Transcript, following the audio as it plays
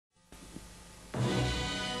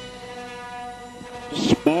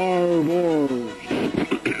Spar Wars.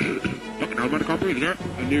 Fucking hell, man, I can't breathe again.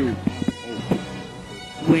 I knew. Oh.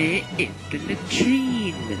 Where is the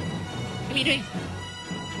latrine? What are you doing?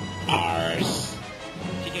 Arse.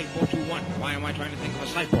 TK 421. Why am I trying to think of a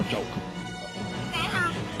sniper joke?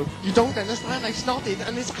 You don't understand, I snorted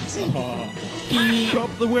and it's acid. Drop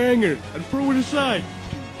the wanger and throw it aside.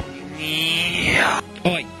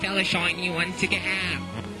 Oi, tell the shiny one to get out.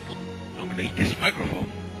 I'm gonna eat this microphone.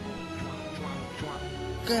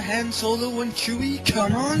 Han Solo and Chewie,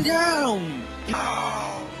 come on down.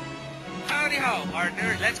 Oh. Howdy ho,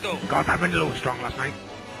 partner, let's go. God, that went a little strong last night.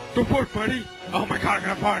 Don't fart, buddy. Oh my god, I'm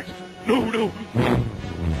gonna fart. No.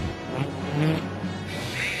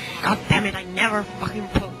 God damn it, I never fucking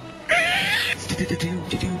poop.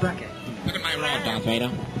 Look at my rod, Darth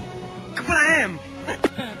Vader. Kablam!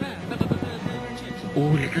 Oh,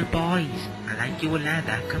 little boys, I like you a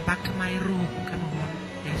ladder. Come back to my room. Come on.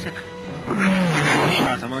 Yes, sir.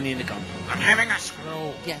 I'm only in the gun. I'm having a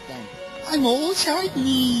scroll. Get them. I'm all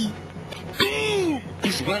shiny. Boom!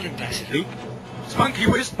 He's well invested, Luke. Spunky,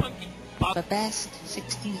 where's Spunky? The best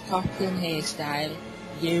 60s cartoon hairstyle.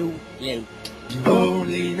 You.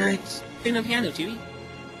 Lonely nights. Been on piano, Chewie.